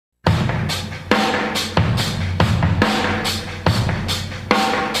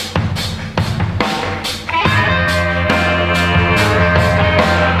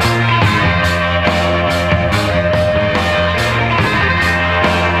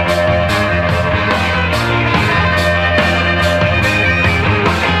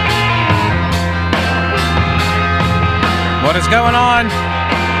What is going on?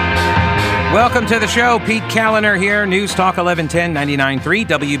 Welcome to the show. Pete Kaliner here. News Talk 1110 99.3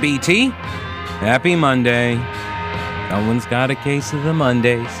 WBT. Happy Monday. Someone's got a case of the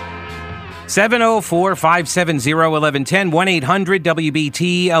Mondays. 704-570-1110,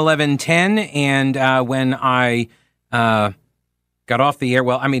 1-800-WBT-1110. And when I got off the air,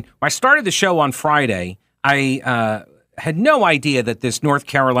 I started the show on Friday. I had no idea that this North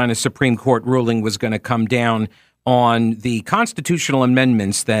Carolina Supreme Court ruling was going to come down on the constitutional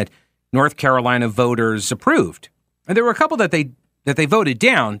amendments that North Carolina voters approved. And there were a couple that they voted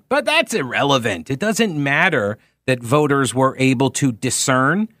down, but that's irrelevant. It doesn't matter that voters were able to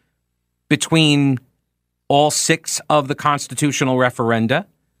discern between all 6 of the constitutional referenda.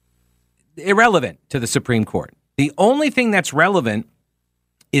 Irrelevant to the Supreme Court. The only thing that's relevant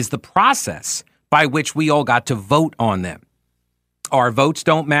is the process by which we all got to vote on them. Our votes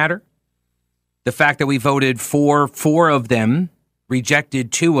don't matter. The fact that we voted for 4 of them,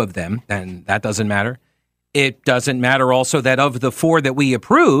 rejected 2 of them, and that doesn't matter. It doesn't matter also that of the 4 that we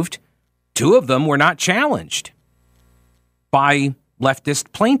approved, 2 of them were not challenged by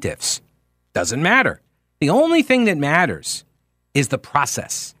leftist plaintiffs. Doesn't matter. The only thing that matters is the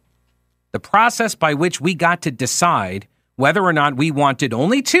process. The process by which we got to decide whether or not we wanted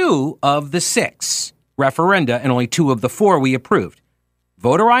only 2 of the 6 referenda and only 2 of the 4 we approved.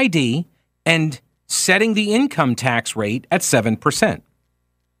 Voter ID and setting the income tax rate at 7%.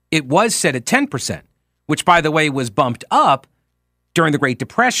 It was set at 10%, which, by the way, was bumped up during the Great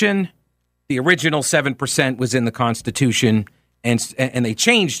Depression. The original 7% was in the Constitution, and they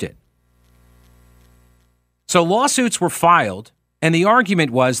changed it. So lawsuits were filed, and the argument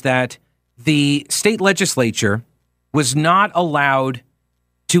was that the state legislature was not allowed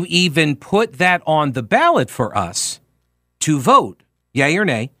to even put that on the ballot for us to vote, yay or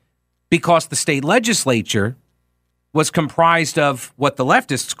nay, because the state legislature was comprised of what the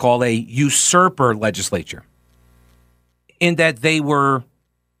leftists call a usurper legislature, in that they were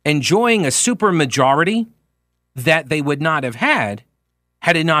enjoying a supermajority that they would not have had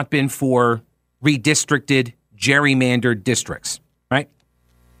it not been for redistricted, gerrymandered districts, right?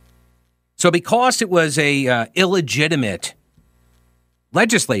 So because it was a illegitimate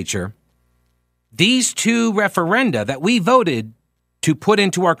legislature, these 2 referenda that we voted to put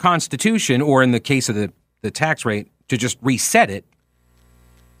into our Constitution, or in the case of the tax rate, to just reset it,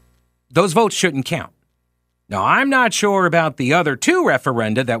 those votes shouldn't count. Now, I'm not sure about the other 2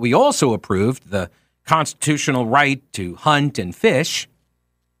 referenda that we also approved, the constitutional right to hunt and fish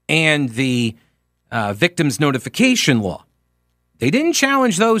and the victims notification law. They didn't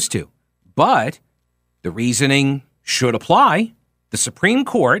challenge those 2, but the reasoning should apply. The Supreme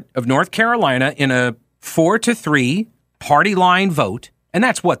Court of North Carolina, in a 4-3 party line vote, and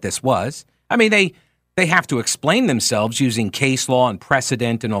that's what this was. I mean, they have to explain themselves using case law and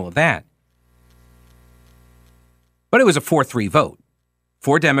precedent and all of that. But it was a 4-3 vote.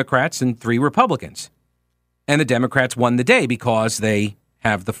 4 Democrats and 3 Republicans. And the Democrats won the day because they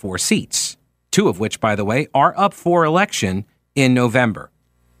have the 4 seats, 2 of which, by the way, are up for election in November.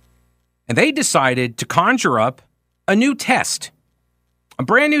 And they decided to conjure up a new test, a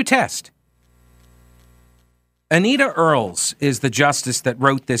brand new test. Anita Earls is the justice that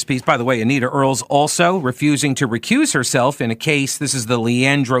wrote this piece. By the way, Anita Earls also refusing to recuse herself in a case. This is the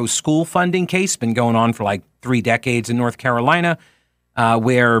Leandro school funding case, been going on for like 3 decades in North Carolina,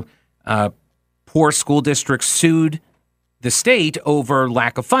 where poor school districts sued the state over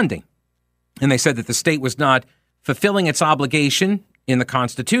lack of funding. And they said that the state was not fulfilling its obligation in the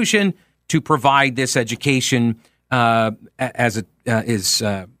Constitution to provide this education as it is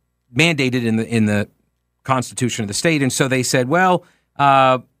mandated in the Constitution of the state. And so they said, well,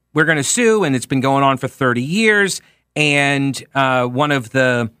 we're going to sue, and it's been going on for 30 years. And one of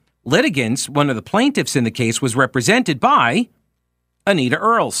the litigants, one of the plaintiffs in the case, was represented by Anita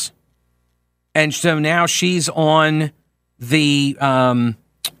Earls. And so now she's on the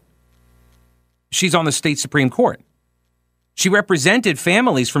state Supreme Court. She represented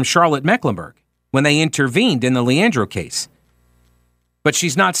families from Charlotte-Mecklenburg when they intervened in the Leandro case. But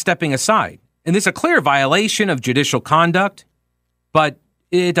she's not stepping aside. And this is a clear violation of judicial conduct, but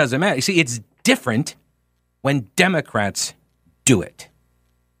it doesn't matter. You see, it's different when Democrats do it.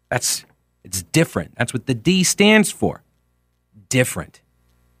 It's different. That's what the D stands for. Different.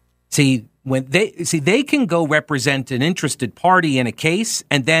 See, they can go represent an interested party in a case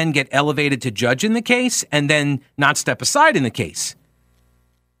and then get elevated to judge in the case and then not step aside in the case.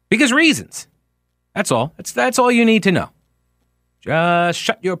 Because reasons. That's all. That's all you need to know. Just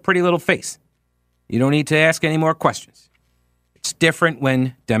shut your pretty little face. You don't need to ask any more questions. It's different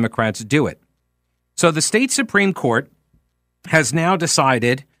when Democrats do it. So the state Supreme Court has now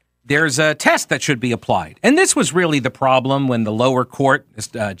decided there's a test that should be applied. And this was really the problem when the lower court,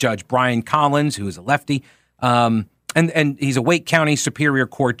 Judge Brian Collins, who is a lefty, and he's a Wake County Superior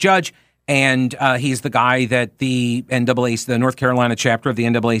Court judge, and he's the guy that the NAACP, the North Carolina chapter of the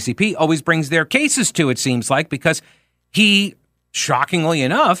NAACP, always brings their cases to, it seems like, because he, shockingly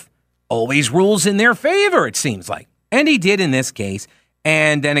enough, always rules in their favor, it seems like. And he did in this case.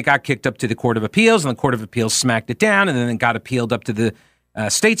 And then it got kicked up to the Court of Appeals, and the Court of Appeals smacked it down, and then it got appealed up to the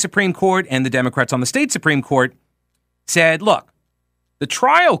state Supreme Court, and the Democrats on the state Supreme Court said, look, the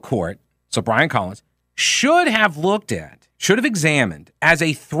trial court, so Brian Collins, should have examined as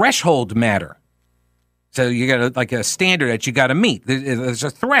a threshold matter. So you got like a standard that you got to meet. There's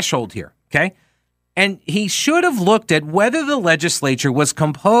a threshold here, okay? And he should have looked at whether the legislature was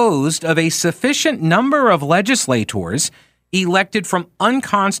composed of a sufficient number of legislators elected from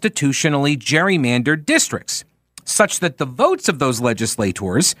unconstitutionally gerrymandered districts, such that the votes of those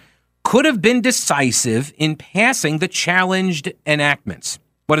legislators could have been decisive in passing the challenged enactments.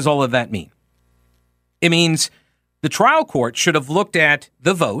 What does all of that mean? It means the trial court should have looked at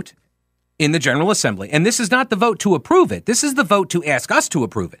the vote in the General Assembly. And this is not the vote to approve it. This is the vote to ask us to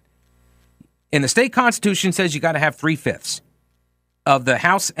approve it. And the state constitution says you got to have 3/5 of the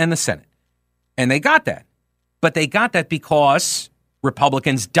House and the Senate. And they got that. But they got that because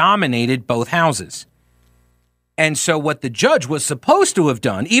Republicans dominated both houses. And so what the judge was supposed to have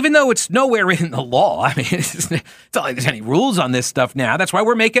done, even though it's nowhere in the law, I mean, it's not like there's any rules on this stuff now. That's why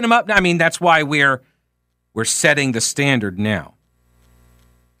we're making them up. I mean, that's why we're setting the standard now,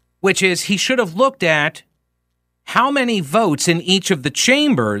 which is he should have looked at how many votes in each of the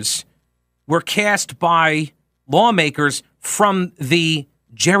chambers were cast by lawmakers from the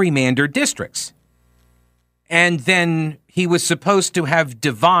gerrymandered districts. And then he was supposed to have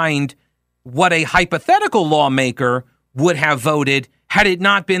divined what a hypothetical lawmaker would have voted had it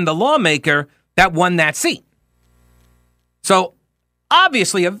not been the lawmaker that won that seat. So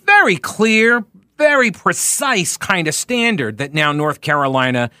obviously a very clear, very precise kind of standard that now North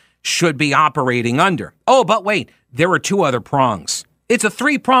Carolina should be operating under. Oh, but wait, there are two other prongs. It's a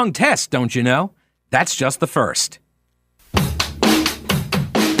 3-pronged test, don't you know? That's just the first.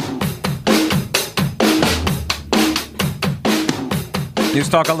 News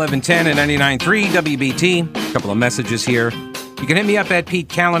Talk 1110 and 99.3 WBT. A couple of messages here. You can hit me up at Pete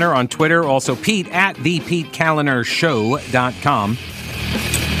Kaliner on Twitter. Also, Pete at thePeteKalinershow.com.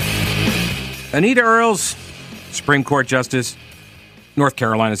 Anita Earls, Supreme Court Justice, North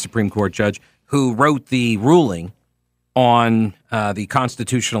Carolina Supreme Court Judge, who wrote the ruling on the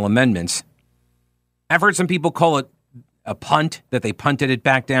constitutional amendments. I've heard some people call it a punt, that they punted it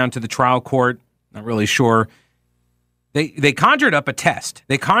back down to the trial court. Not really sure. They conjured up a test.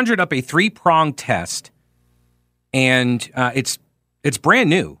 They conjured up a 3-pronged test, and it's brand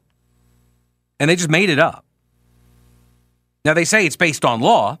new, and they just made it up. Now, they say it's based on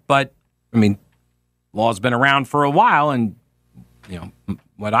law, but, I mean, law's been around for a while, and, you know,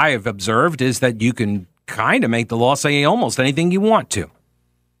 what I have observed is that you can kind of make the law say almost anything you want to.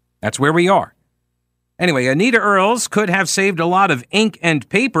 That's where we are. Anyway, Anita Earls could have saved a lot of ink and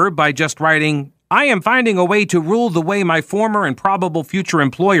paper by just writing, I am finding a way to rule the way my former and probable future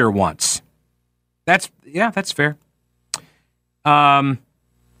employer wants. That's fair. Andy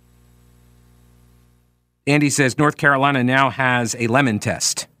says North Carolina now has a lemon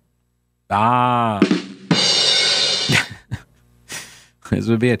test. This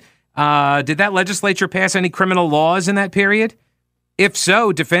would be it. Did that legislature pass any criminal laws in that period? If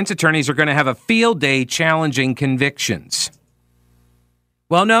so, defense attorneys are going to have a field day challenging convictions.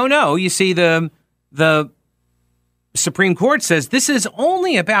 Well, no. You see, the Supreme Court says this is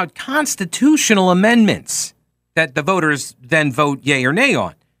only about constitutional amendments that the voters then vote yay or nay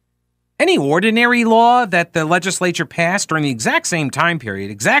on. Any ordinary law that the legislature passed during the exact same time period,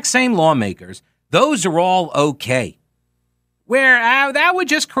 exact same lawmakers, those are all okay. Where that would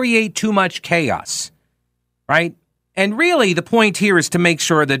just create too much chaos, right? And really, the point here is to make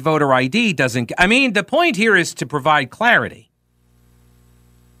sure that voter ID doesn't... the point here is to provide clarity.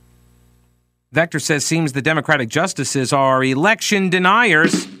 Vector says, seems the Democratic justices are election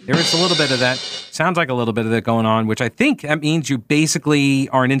deniers. There is a little bit of that. Sounds like a little bit of that going on, which I think that means you basically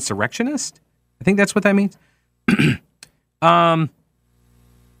are an insurrectionist. I think that's what that means.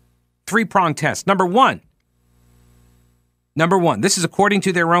 3-pronged test. Number one. This is according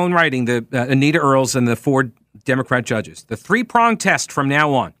to their own writing, the Anita Earls and the 4 Democrat judges. The 3-pronged test from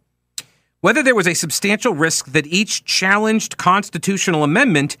now on. Whether there was a substantial risk that each challenged constitutional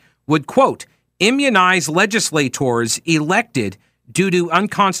amendment would, quote, immunize legislators elected due to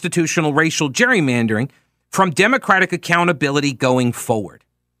unconstitutional racial gerrymandering from democratic accountability going forward.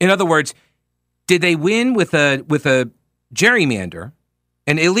 In other words, did they win with a gerrymander,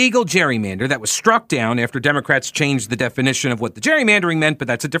 an illegal gerrymander that was struck down after Democrats changed the definition of what the gerrymandering meant, but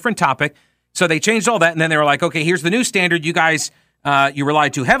that's a different topic. So they changed all that, and then they were like, okay, here's the new standard. You guys, you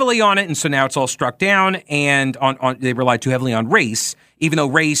relied too heavily on it, and so now it's all struck down, and they relied too heavily on race, even though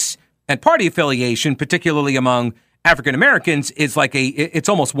race and party affiliation, particularly among African Americans, is like it's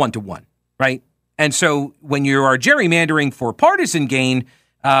almost 1-to-1, right? And so when you are gerrymandering for partisan gain,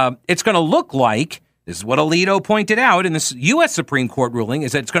 it's going to look like, this is what Alito pointed out in this U.S. Supreme Court ruling,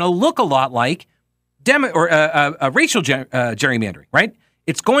 is that it's going to look a lot like racial gerrymandering, right?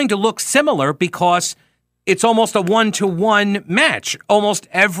 It's going to look similar because it's almost a 1-to-1 match. Almost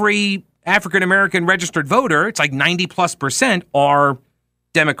every African-American registered voter, it's like 90+%, are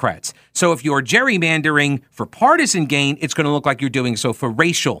Democrats. So if you're gerrymandering for partisan gain, it's going to look like you're doing so for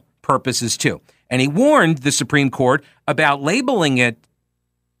racial purposes too. And he warned the Supreme Court about labeling it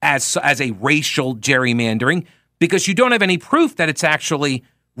as a racial gerrymandering because you don't have any proof that it's actually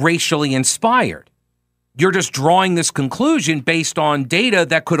racially inspired. You're just drawing this conclusion based on data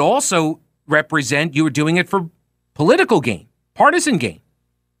that could also represent you were doing it for political gain, partisan gain.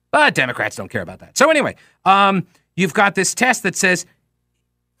 But Democrats don't care about that. So anyway, you've got this test that says,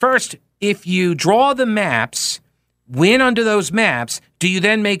 first, if you draw the maps, win under those maps, do you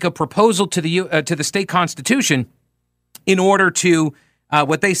then make a proposal to the state constitution in order to,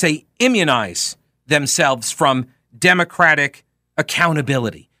 what they say, immunize themselves from democratic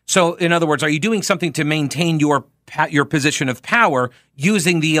accountability? So, in other words, are you doing something to maintain your position of power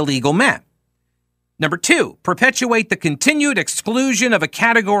using the illegal map? Number two, perpetuate the continued exclusion of a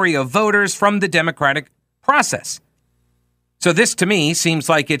category of voters from the democratic process. So this, to me, seems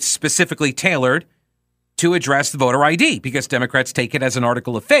like it's specifically tailored to address the voter ID because Democrats take it as an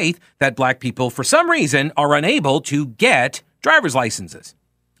article of faith that black people, for some reason, are unable to get driver's licenses.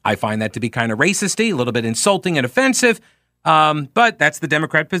 I find that to be kind of racisty, a little bit insulting and offensive. But that's the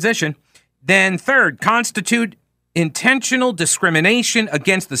Democrat position. Then third, constitute intentional discrimination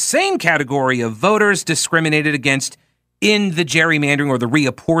against the same category of voters discriminated against in the gerrymandering or the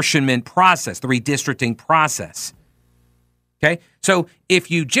reapportionment process, the redistricting process. Okay, so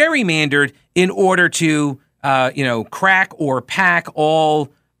if you gerrymandered in order to, crack or pack all,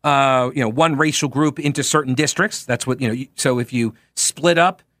 one racial group into certain districts, that's what, so if you split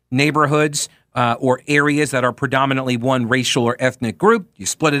up neighborhoods or areas that are predominantly one racial or ethnic group, you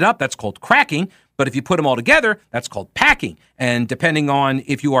split it up, that's called cracking. But if you put them all together, that's called packing. And depending on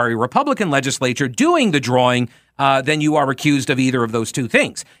if you are a Republican legislature doing the drawing, then you are accused of either of those two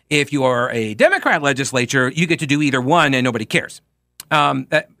things. If you are a Democrat legislature, you get to do either one and nobody cares.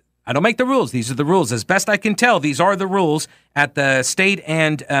 I don't make the rules. These are the rules. As best I can tell, these are the rules at the state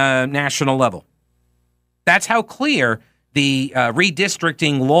and national level. That's how clear the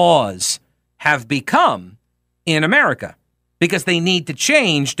redistricting laws have become in America, because they need to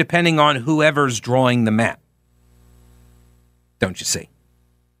change depending on whoever's drawing the map. Don't you see?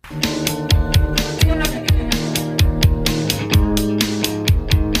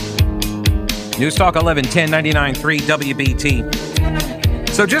 News Talk 1110 99.3 WBT.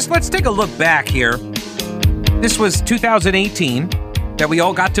 So just let's take a look back here. This was 2018 that we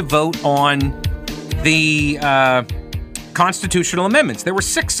all got to vote on the constitutional amendments. There were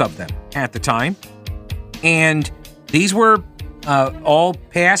 6 of them at the time. And these were all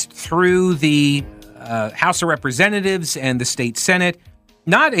passed through the House of Representatives and the state Senate.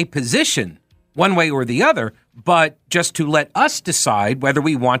 Not a position one way or the other, but just to let us decide whether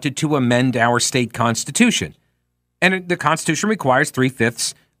we wanted to amend our state constitution. And the Constitution requires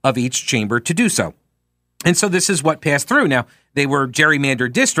 3/5 of each chamber to do so. And so this is what passed through. Now, they were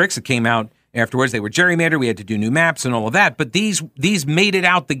gerrymandered districts. It came out afterwards. They were gerrymandered. We had to do new maps and all of that. But these made it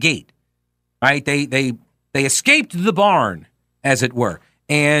out the gate, right? They escaped the barn, as it were,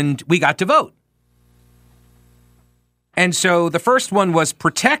 and we got to vote. And so the first one was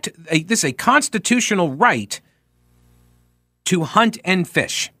protect a constitutional right to hunt and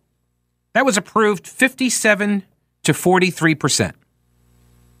fish. That was approved 57 to 43%.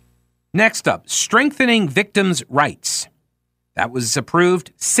 Next up, strengthening victims' rights. That was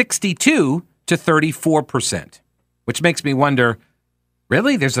approved 62 to 34%, which makes me wonder,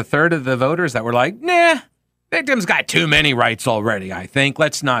 really? There's a third of the voters that were like, nah, victims got too many rights already, I think.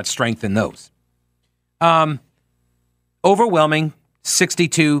 Let's not strengthen those. Overwhelming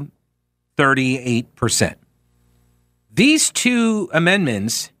 62, 38%. These two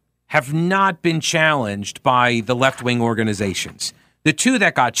amendments have not been challenged by the left-wing organizations. The two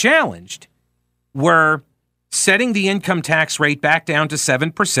that got challenged were setting the income tax rate back down to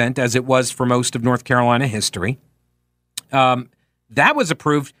 7%, as it was for most of North Carolina history. That was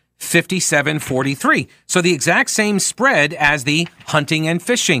approved 57-43. So the exact same spread as the hunting and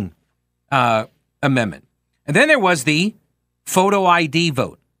fishing amendment. And then there was the photo ID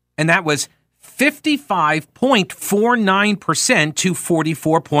vote, and that was 55.49% to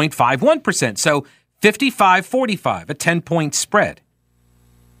 44.51%. So 55-45, a 10-point spread.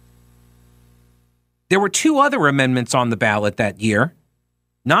 There were two other amendments on the ballot that year.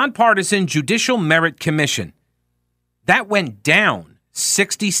 Nonpartisan Judicial Merit Commission. That went down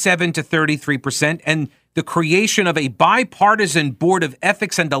 67 to 33%, and the creation of a bipartisan Board of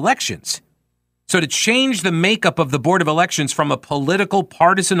Ethics and Elections. So to change the makeup of the Board of Elections from a political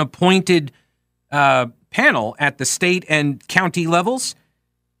partisan appointed panel at the state and county levels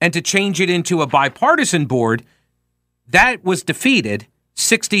and to change it into a bipartisan board, that was defeated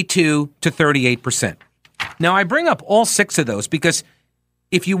 62 to 38%. Now, I bring up all six of those because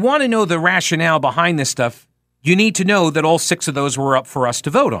if you want to know the rationale behind this stuff, you need to know that all six of those were up for us to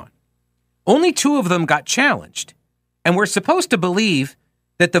vote on. Only two of them got challenged, and we're supposed to believe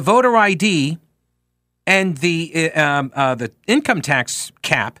that the voter ID and the income tax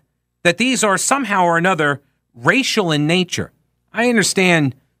cap, that these are somehow or another racial in nature. I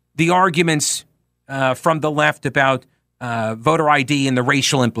understand the arguments from the left about voter ID and the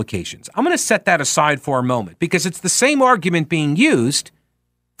racial implications. I'm going to set that aside for a moment because it's the same argument being used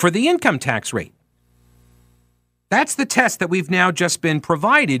for the income tax rate. That's the test that we've now just been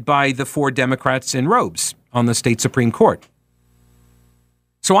provided by the four Democrats in robes on the state Supreme Court.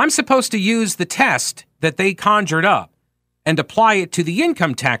 So I'm supposed to use the test that they conjured up and apply it to the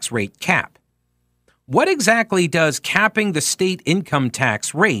income tax rate cap. What exactly does capping the state income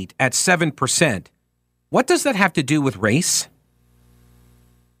tax rate at 7%, what does that have to do with race?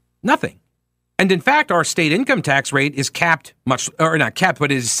 Nothing. And in fact, our state income tax rate is capped not capped,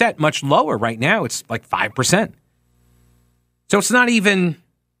 but it is set much lower right now. It's like 5%. So it's not even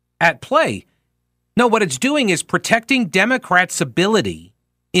at play. No, what it's doing is protecting Democrats' ability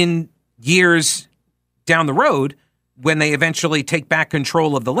in years down the road, when they eventually take back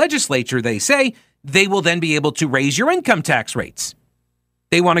control of the legislature, they say they will then be able to raise your income tax rates.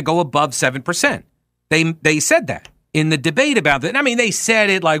 They want to go above 7%. They said that in the debate about it. I mean, they said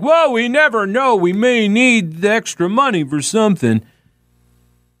it like, well, we never know. We may need the extra money for something.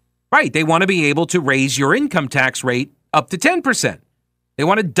 Right. They want to be able to raise your income tax rate up to 10%. They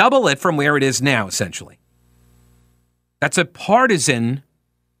want to double it from where it is now, essentially. That's a policy-driven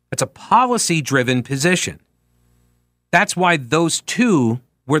position. That's why those two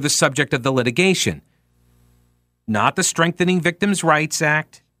were the subject of the litigation. Not the Strengthening Victims' Rights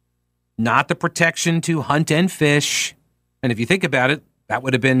Act, not the protection to hunt and fish. And if you think about it, that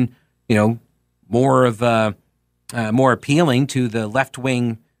would have been, more appealing to the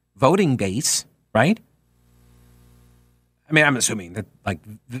left-wing voting base, right? I mean, I'm assuming that, like,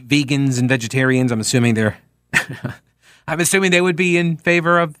 vegans and vegetarians, I'm assuming they would be in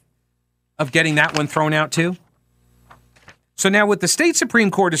favor of getting that one thrown out too. So now what the state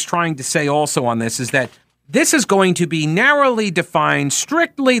Supreme Court is trying to say also on this is that this is going to be narrowly defined,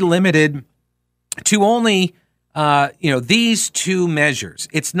 strictly limited to only, these two measures.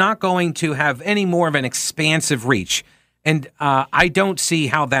 It's not going to have any more of an expansive reach. And I don't see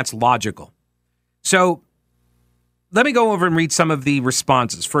how that's logical. So let me go over and read some of the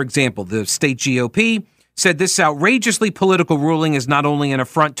responses. For example, the state GOP said this outrageously political ruling is not only an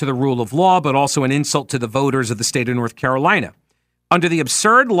affront to the rule of law, but also an insult to the voters of the state of North Carolina. Under the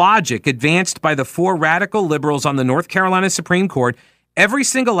absurd logic advanced by the four radical liberals on the North Carolina Supreme Court, every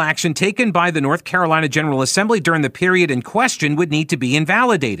single action taken by the North Carolina General Assembly during the period in question would need to be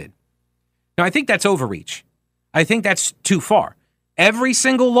invalidated. Now, I think that's overreach. I think that's too far. Every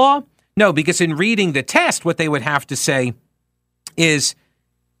single law? No, because in reading the test, what they would have to say is,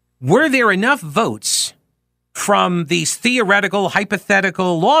 were there enough votes from these theoretical,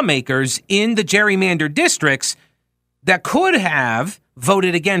 hypothetical lawmakers in the gerrymandered districts that could have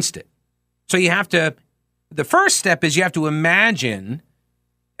voted against it? So the first step is you have to imagine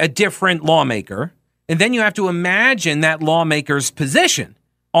a different lawmaker, and then you have to imagine that lawmaker's position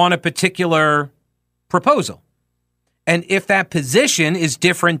on a particular proposal. And if that position is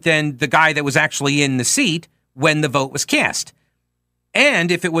different than the guy that was actually in the seat when the vote was cast,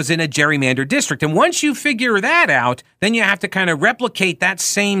 and if it was in a gerrymandered district. And once you figure that out, then you have to kind of replicate that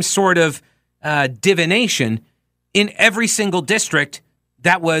same sort of divination in every single district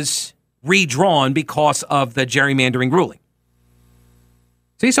that was redrawn because of the gerrymandering ruling.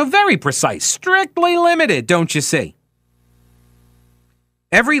 See, so very precise, strictly limited, don't you see?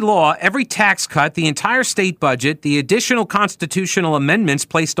 Every law, every tax cut, the entire state budget, the additional constitutional amendments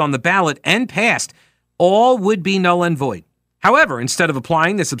placed on the ballot and passed, all would be null and void. However, instead of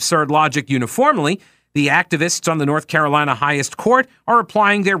applying this absurd logic uniformly, the activists on the North Carolina highest court are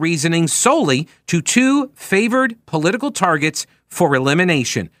applying their reasoning solely to two favored political targets for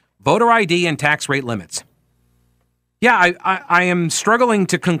elimination: voter ID and tax rate limits. Yeah, I am struggling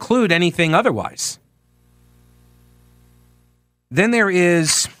to conclude anything otherwise. Then there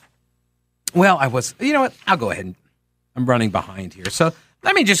is, you know what? I'll go ahead. I'm running behind here. So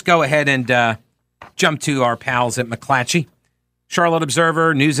let me just go ahead and jump to our pals at McClatchy. Charlotte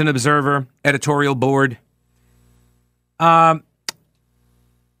Observer, News and Observer, editorial board. They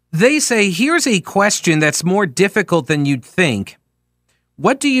say, here's a question that's more difficult than you'd think.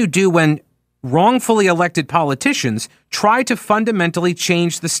 What do you do when wrongfully elected politicians try to fundamentally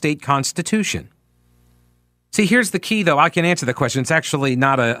change the state constitution? See, here's the key, though. I can answer the question. It's actually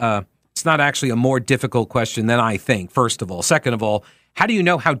not it's not actually a more difficult question than I think, first of all. Second of all, how do you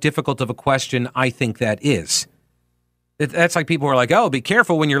know how difficult of a question I think that is? That's like people are like, oh, be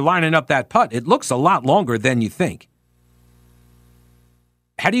careful when you're lining up that putt. It looks a lot longer than you think.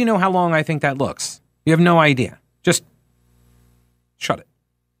 How do you know how long I think that looks? You have no idea. Just shut it.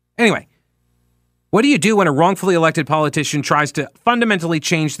 Anyway, what do you do when a wrongfully elected politician tries to fundamentally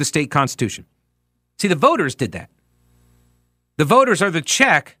change the state constitution? See, the voters did that. The voters are the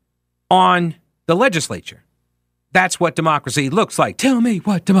check on the legislature. That's what democracy looks like. Tell me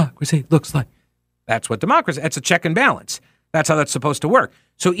what democracy looks like. That's what democracy, it's a check and balance. That's how that's supposed to work.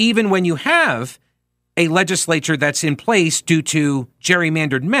 So even when you have a legislature that's in place due to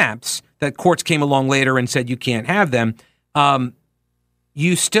gerrymandered maps that courts came along later and said you can't have them,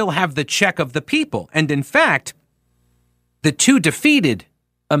 you still have the check of the people. And in fact, the two defeated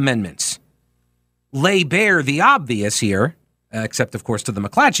amendments lay bare the obvious here, except, of course, to the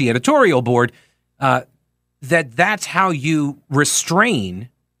McClatchy editorial board, that's how you restrain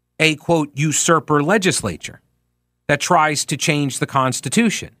a, quote, usurper legislature that tries to change the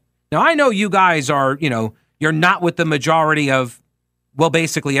Constitution. Now, I know you guys are, you're not with the majority of, well,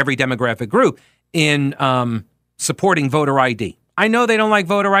 basically every demographic group in supporting voter ID. I know they don't like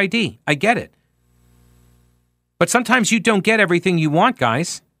voter ID. I get it. But sometimes you don't get everything you want,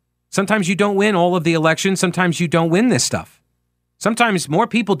 guys. Sometimes you don't win all of the elections. Sometimes you don't win this stuff. Sometimes more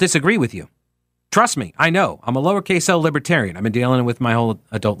people disagree with you. Trust me, I know. I'm a lowercase L libertarian. I've been dealing with my whole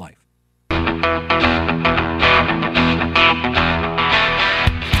adult life.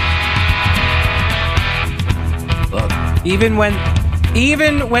 Look, even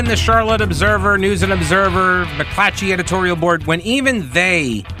when the Charlotte Observer, News and Observer, McClatchy editorial board, when even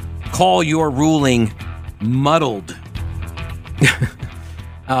they call your ruling muddled,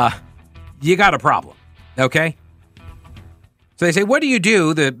 you got a problem, okay? So they say, what do you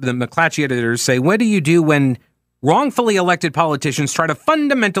do? The McClatchy editors say, what do you do when wrongfully elected politicians try to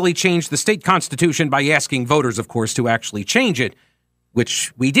fundamentally change the state constitution by asking voters, of course, to actually change it,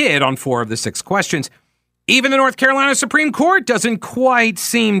 which we did on 4 of the 6 questions. Even the North Carolina Supreme Court doesn't quite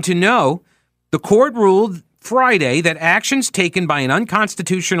seem to know. The court ruled Friday that actions taken by an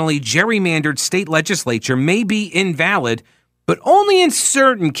unconstitutionally gerrymandered state legislature may be invalid, but only in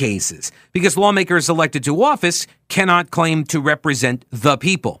certain cases, because lawmakers elected to office cannot claim to represent the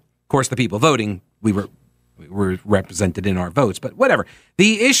people. Of course, the people voting, we were represented in our votes, but whatever.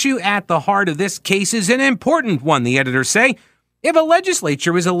 The issue at the heart of this case is an important one, the editors say. If a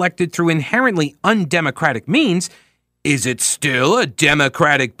legislature is elected through inherently undemocratic means, is it still a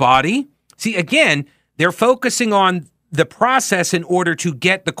democratic body? See, again, they're focusing on the process in order to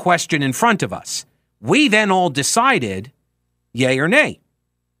get the question in front of us. We then all decided yay or nay.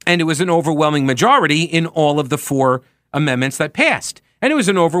 And it was an overwhelming majority in all of the 4 amendments that passed. And it was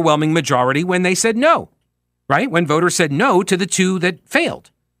an overwhelming majority when they said no, right? When voters said no to the 2 that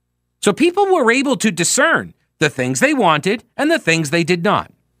failed. So people were able to discern the things they wanted and the things they did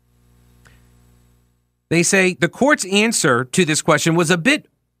not. They say the court's answer to this question was a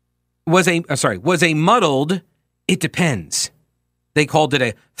muddled, it depends. They called it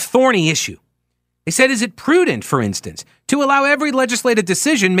a thorny issue. They said, is it prudent, for instance, to allow every legislative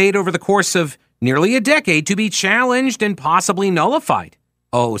decision made over the course of nearly a decade to be challenged and possibly nullified?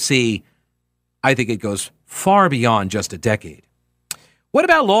 Oh, see, I think it goes far beyond just a decade. What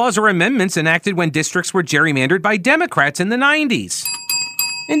about laws or amendments enacted when districts were gerrymandered by Democrats in the 90s?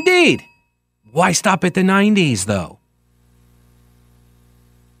 Indeed. Why stop at the 90s, though?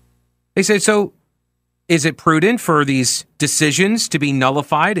 They say, so is it prudent for these decisions to be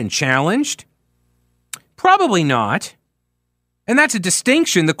nullified and challenged? Probably not. And that's a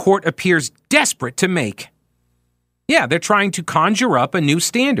distinction the court appears desperate to make. Yeah, they're trying to conjure up a new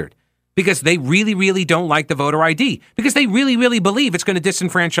standard because they really, really don't like the voter ID, because they really, really believe it's going to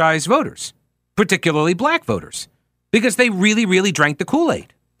disenfranchise voters, particularly black voters, because they really, really drank the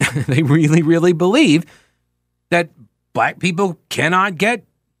Kool-Aid. They really, really believe that black people cannot get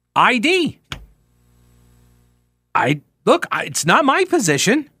ID. It's not my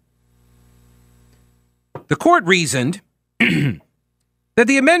position. The court reasoned that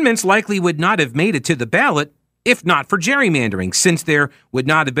the amendments likely would not have made it to the ballot if not for gerrymandering, since there would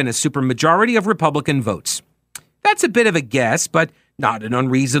not have been a supermajority of Republican votes. That's a bit of a guess, but not an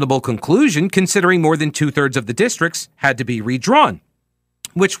unreasonable conclusion, considering more than 2/3 of the districts had to be redrawn,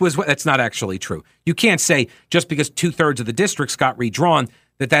 that's not actually true. You can't say just because 2/3 of the districts got redrawn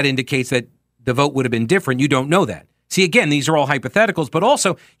that indicates that the vote would have been different. You don't know that. See, again, these are all hypotheticals, but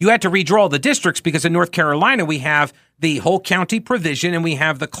also you had to redraw the districts because in North Carolina we have the whole county provision and we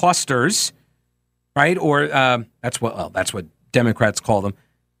have the clusters, right? Or that's what Democrats call them.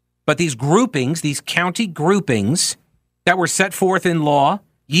 But these groupings, these county groupings that were set forth in law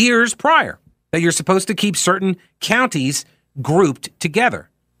years prior, that you're supposed to keep certain counties grouped together.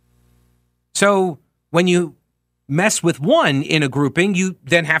 So when you mess with one in a grouping, you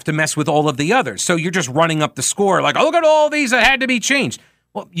then have to mess with all of the others. So you're just running up the score like, oh, look at all these that had to be changed.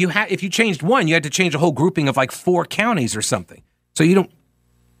 Well, if you changed one, you had to change a whole grouping of like 4 counties or something. So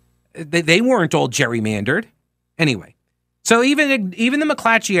they weren't all gerrymandered. Anyway, so even the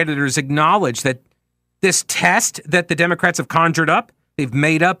McClatchy editors acknowledge that this test that the Democrats have conjured up, they've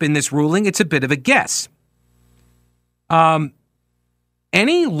made up in this ruling, it's a bit of a guess.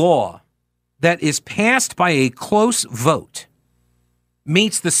 Any law that is passed by a close vote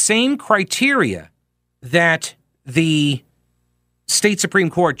meets the same criteria that the state Supreme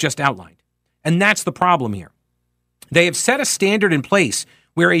Court just outlined. And that's the problem here. They have set a standard in place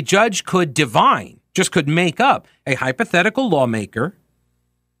where a judge could make up a hypothetical lawmaker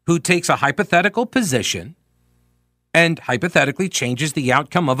who takes a hypothetical position and hypothetically changes the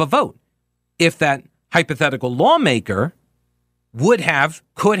outcome of a vote. If that hypothetical lawmaker could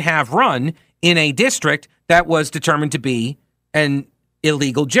have run in a district that was determined to be an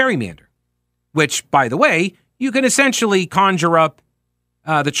illegal gerrymander, which, by the way, you can essentially conjure up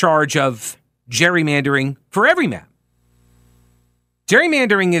the charge of gerrymandering for every map.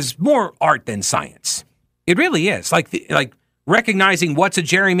 Gerrymandering is more art than science. It really is. Like recognizing what's a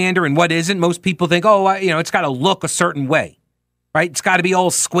gerrymander and what isn't. Most people think, it's got to look a certain way, right? It's got to be all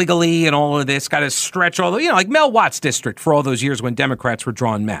squiggly and all of this. Got to stretch all the, like Mel Watt's district for all those years when Democrats were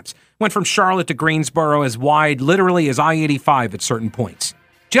drawing maps. Went from Charlotte to Greensboro as wide, literally, as I-85 at certain points,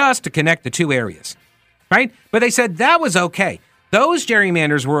 just to connect the two areas, right? But they said that was okay. Those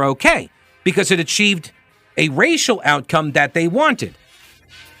gerrymanders were okay because it achieved a racial outcome that they wanted.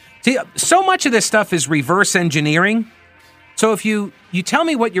 See, so much of this stuff is reverse engineering. So if you tell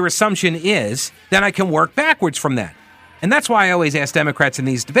me what your assumption is, then I can work backwards from that. And that's why I always ask Democrats in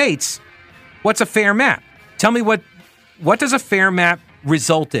these debates, what's a fair map? Tell me what does a fair map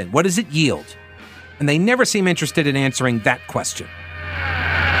result in? What does it yield? And they never seem interested in answering that question.